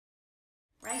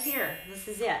Right here, this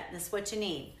is it. This is what you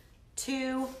need.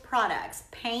 2 products,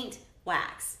 paint,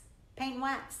 wax. Paint and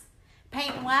wax.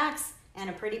 Paint and wax and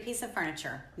a pretty piece of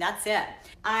furniture. That's it.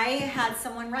 I had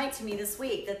someone write to me this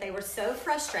week that they were so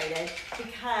frustrated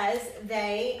because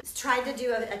they tried to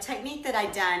do a technique that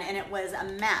I'd done and it was a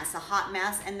mess, a hot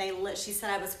mess, and she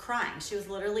said I was crying. She was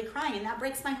literally crying, and that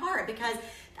breaks my heart because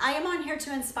I am on here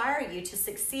to inspire you to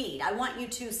succeed. I want you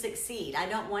to succeed. I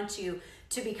don't want you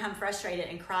to become frustrated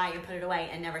and cry and put it away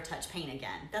and never touch paint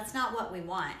again. That's not what we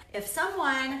want. If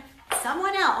someone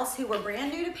else who were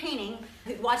brand new to painting,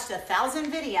 who watched 1,000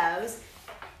 videos,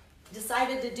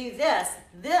 decided to do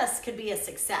this could be a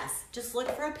success. Just look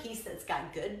for a piece that's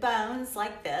got good bones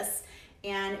like this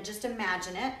and just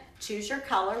imagine it. Choose your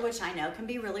color, which I know can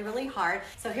be really, really hard.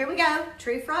 So here we go,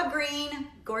 Tree Frog Green,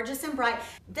 gorgeous and bright.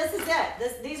 This is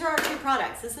it. These are our 2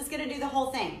 products. This is gonna do the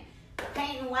whole thing.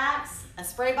 Paint and wax, a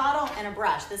spray bottle, and a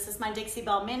brush. This is my Dixie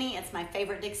Belle Mini. It's my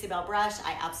favorite Dixie Belle brush.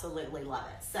 I absolutely love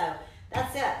it. So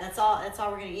that's it. That's all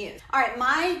we're gonna use. All right,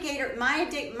 my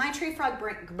Tree Frog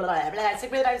Green,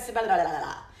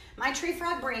 my Tree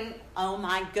Frog Green, oh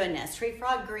my goodness, Tree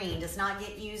Frog Green does not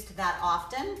get used that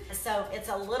often, so it's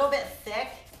a little bit thick.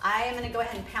 I am gonna go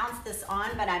ahead and pounce this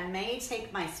on, but I may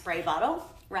take my spray bottle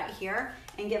right here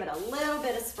and give it a little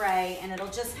bit of spray, and it'll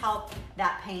just help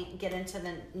that paint get into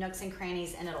the nooks and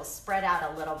crannies, and it'll spread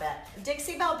out a little bit.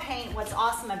 Dixie Belle paint, what's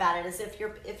awesome about it is if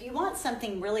you want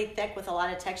something really thick with a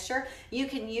lot of texture, you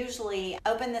can usually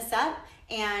open this up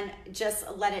and just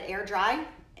let it air dry.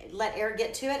 Let air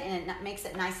get to it, and it makes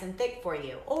it nice and thick for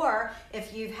you. Or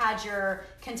if you've had your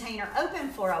container open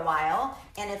for a while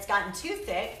and it's gotten too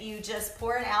thick, you just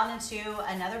pour it out into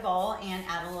another bowl and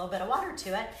add a little bit of water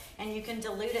to it, and you can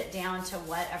dilute it down to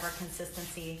whatever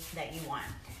consistency that you want.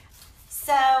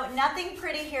 So nothing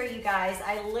pretty here, you guys.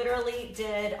 I literally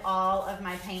did all of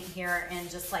my paint here in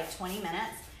just like 20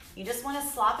 minutes. You just want to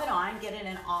slop it on, get it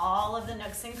in all of the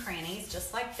nooks and crannies,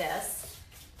 just like this.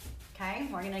 Okay,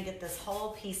 we're gonna get this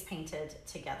whole piece painted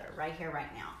together right here,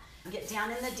 right now. Get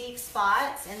down in the deep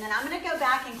spots, and then I'm gonna go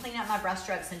back and clean up my brush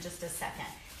strokes in just a second.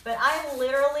 But I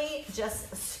literally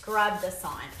just scrubbed this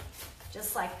on,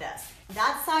 just like this.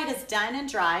 That side is done and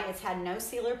dry. It's had no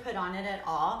sealer put on it at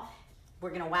all. We're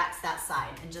gonna wax that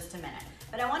side in just a minute.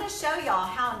 But I wanna show y'all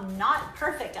how not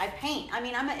perfect I paint. I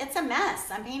mean, it's a mess.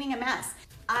 I'm painting a mess.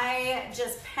 I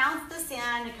just pounce this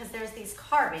in because there's these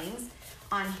carvings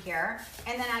on here,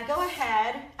 and then I go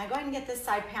ahead and get this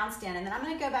side pounced in, and then I'm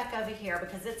gonna go back over here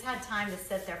because it's had time to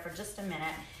sit there for just a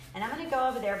minute, and I'm gonna go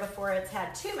over there before it's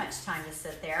had too much time to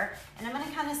sit there, and I'm gonna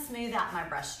kind of smooth out my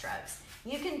brush strokes.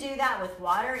 You can do that with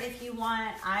water if you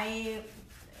want. I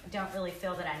don't really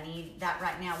feel that I need that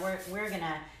right now.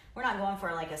 We're not going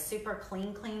for like a super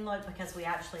clean look because we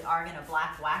actually are gonna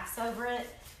black wax over it.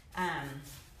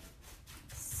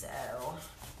 So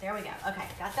there we go. Okay,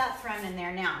 got that thrown in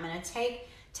there. Now I'm gonna take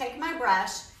my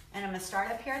brush, and I'm gonna start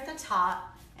up here at the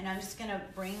top, and I'm just gonna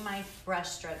bring my brush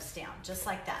strokes down, just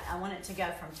like that. I want it to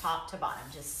go from top to bottom.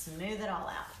 Just smooth it all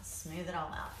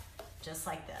out, just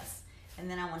like this. And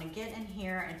then I wanna get in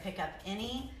here and pick up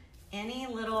any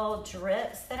little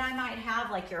drips that I might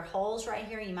have, like your holes right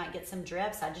here, you might get some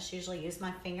drips. I just usually use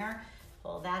my finger,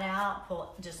 pull that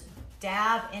out, just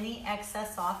dab any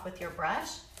excess off with your brush,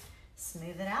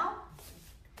 smooth it out.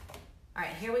 All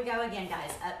right, here we go again,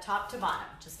 guys, up top to bottom.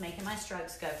 Just making my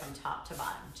strokes go from top to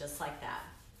bottom, just like that.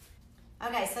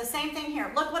 Okay, so same thing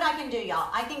here. Look what I can do, y'all.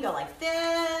 I can go like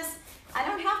this. I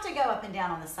don't have to go up and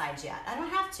down on the sides yet. I don't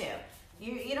have to.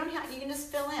 You don't have. You can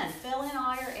just fill in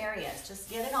all your areas. Just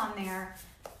get it on there.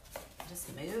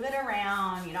 Just move it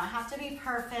around. You don't have to be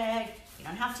perfect. You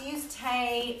don't have to use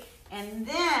tape. And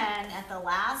then at the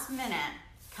last minute,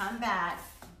 come back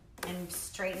and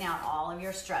straighten out all of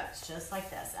your strokes, just like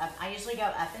this. I usually go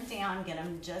up and down, get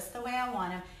them just the way I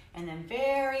want them, and then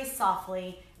very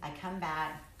softly, I come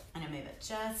back and I move it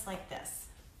just like this.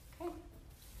 Okay,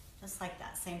 just like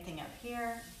that. Same thing up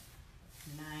here,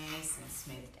 nice and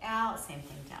smoothed out. Same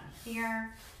thing down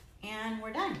here, and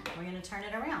we're done. We're gonna turn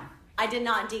it around. I did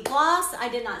not degloss, I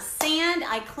did not sand,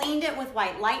 I cleaned it with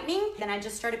White Lightning, then I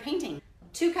just started painting.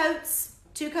 2 coats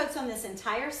on this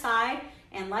entire side,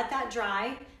 and let that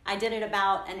dry. I did it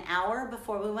about an hour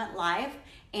before we went live,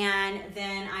 and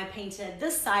then I painted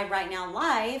this side right now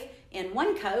live in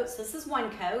 1 coat. So this is 1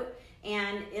 coat,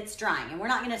 and it's drying, and we're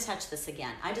not gonna touch this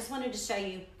again. I just wanted to show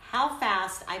you how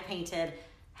fast I painted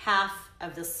half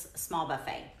of this small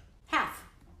buffet. Half,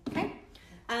 okay?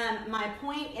 My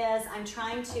point is I'm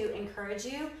trying to encourage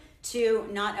you to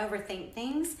not overthink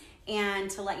things and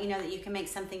to let you know that you can make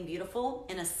something beautiful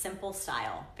in a simple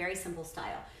style, very simple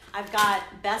style. I've got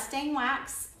Best Dang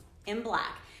Wax in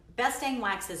black. Best Dang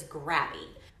wax is grabby.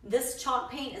 This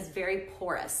chalk paint is very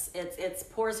porous. Its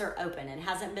pores are open. It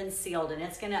hasn't been sealed, and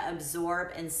it's gonna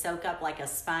absorb and soak up like a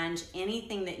sponge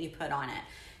anything that you put on it.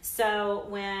 So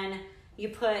when you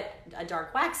put a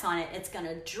dark wax on it, it's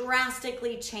gonna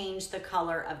drastically change the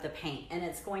color of the paint, and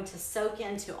it's going to soak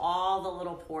into all the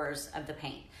little pores of the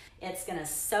paint. It's gonna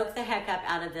soak the heck up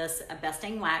out of this Best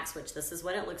Dang wax, which this is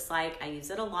what it looks like. I use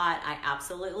it a lot. I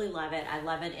absolutely love it. I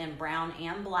love it in brown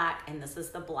and black, and this is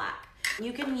the black.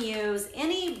 You can use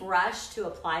any brush to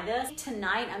apply this.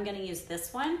 Tonight, I'm gonna use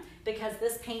this one because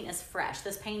this paint is fresh.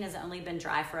 This paint has only been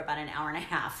dry for about an hour and a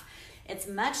half. It's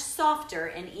much softer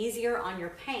and easier on your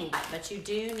paint, but you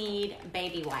do need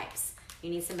baby wipes.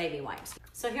 You need some baby wipes.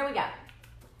 So here we go.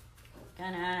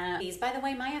 By the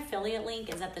way, my affiliate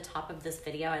link is at the top of this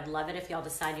video. I'd love it if y'all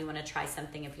decide you want to try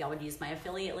something. If y'all would use my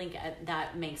affiliate link,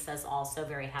 that makes us all so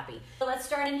very happy. So let's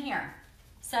start in here.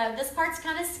 So this part's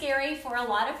kind of scary for a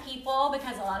lot of people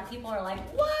because a lot of people are like,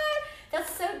 what?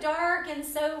 That's so dark and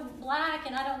so black,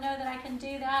 and I don't know that I can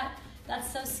do that.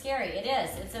 That's so scary. It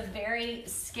is. It's a very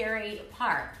scary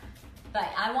part. But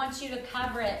I want you to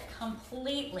cover it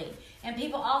completely. And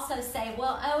people also say,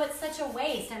 well, oh, it's such a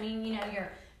waste. I mean, you know,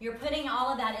 you're putting all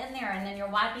of that in there and then you're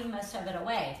wiping most of it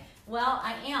away. Well,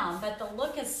 I am, but the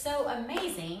look is so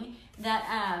amazing that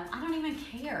I don't even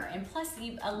care. And plus,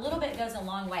 a little bit goes a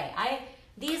long way.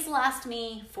 These last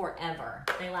me forever.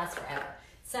 They last forever.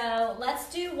 So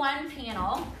let's do one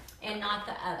panel and not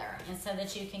the other, and so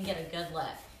that you can get a good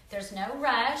look. There's no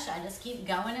rush. I just keep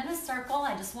going in a circle.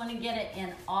 I just want to get it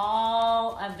in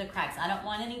all of the cracks. I don't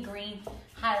want any green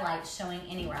highlights showing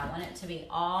anywhere. I want it to be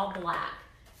all black,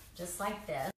 just like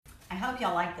this. I hope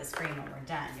y'all like this green when we're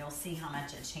done. You'll see how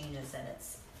much it changes it.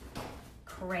 It's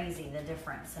crazy, the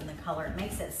difference in the color. It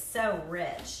makes it so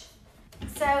rich.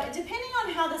 So depending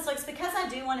on how this looks, because I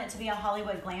do want it to be a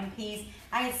Hollywood glam piece,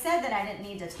 I had said that I didn't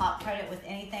need to top coat it with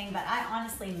anything, but I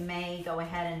honestly may go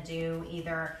ahead and do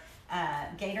either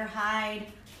gator hide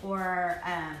or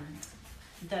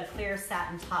the clear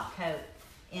satin top coat,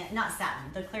 not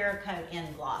satin, the clear coat in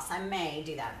gloss. I may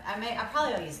do that. I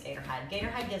probably will use gator hide. Gator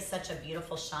hide gives such a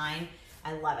beautiful shine.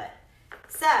 I love it.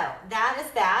 So that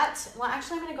is that. Well,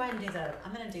 actually, I'm gonna go ahead and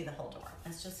I'm gonna do the whole door.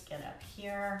 Let's just get up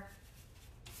here.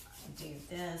 Do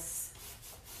this.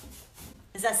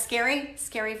 Is that scary?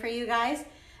 Scary for you guys?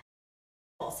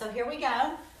 So here we go.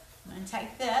 I'm gonna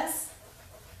take this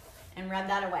and rub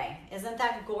that away. Isn't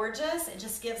that gorgeous? It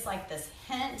just gives like this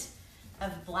hint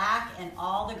of black and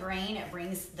all the grain. It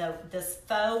brings this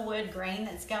faux wood grain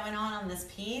that's going on this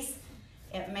piece.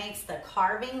 It makes the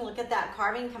carving, look at that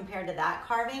carving compared to that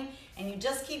carving, and you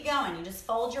just keep going. You just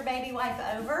fold your baby wipe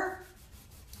over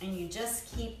and you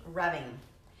just keep rubbing.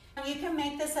 You can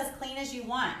make this as clean as you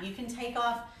want. You can take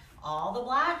off all the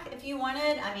black if you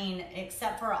wanted. I mean,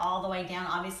 except for all the way down.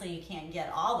 Obviously, you can't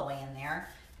get all the way in there,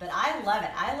 but I love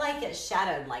it. I like it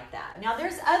shadowed like that. Now,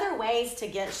 there's other ways to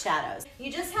get shadows.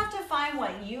 You just have to find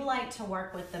what you like to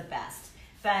work with the best.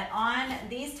 But on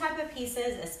these type of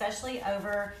pieces, especially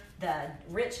over the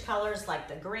rich colors like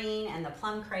the green and the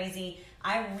plum crazy,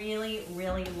 I really,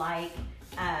 really like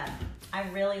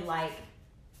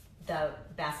the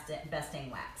Best Dang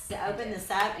wax. To open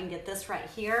this up and get this right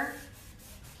here,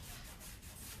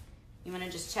 you want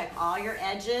to just check all your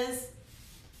edges.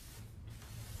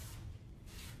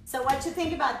 So what you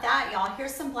think about that, y'all?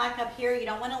 Here's some black up here. You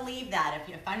don't want to leave that.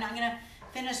 If I'm not going to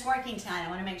finish working tonight, I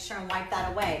want to make sure and wipe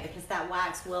that away because that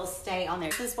wax will stay on there.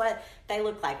 This is what they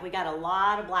look like. We got a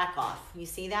lot of black off. You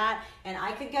see that? And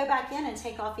I could go back in and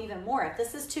take off even more. If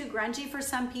this is too grungy for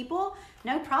some people,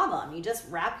 no problem. You just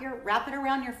wrap it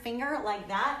around your finger like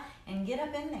that and get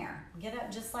up in there. Get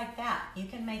up just like that. You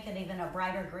can make it even a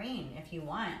brighter green if you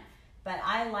want. But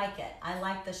I like it. I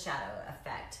like the shadow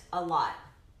effect a lot.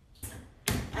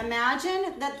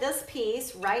 Imagine that this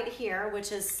piece right here,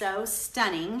 which is so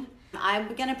stunning,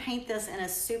 I'm gonna paint this in a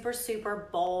super, super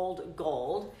bold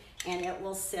gold, and it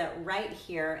will sit right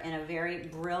here in a very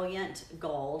brilliant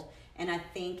gold, and I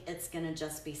think it's gonna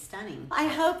just be stunning. I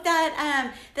hope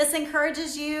that this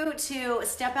encourages you to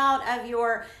step out of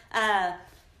your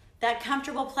that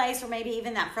comfortable place, or maybe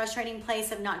even that frustrating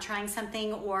place of not trying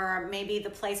something, or maybe the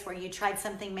place where you tried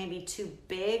something maybe too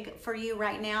big for you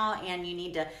right now and you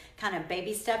need to kind of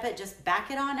baby step it. Just back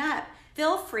it on up.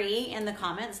 Feel free in the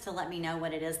comments to let me know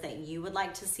what it is that you would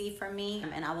like to see from me,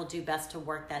 and I will do best to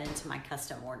work that into my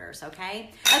custom orders, okay?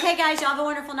 Okay, guys, y'all have a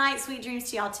wonderful night. Sweet dreams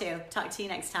to y'all too. Talk to you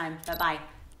next time. Bye-bye.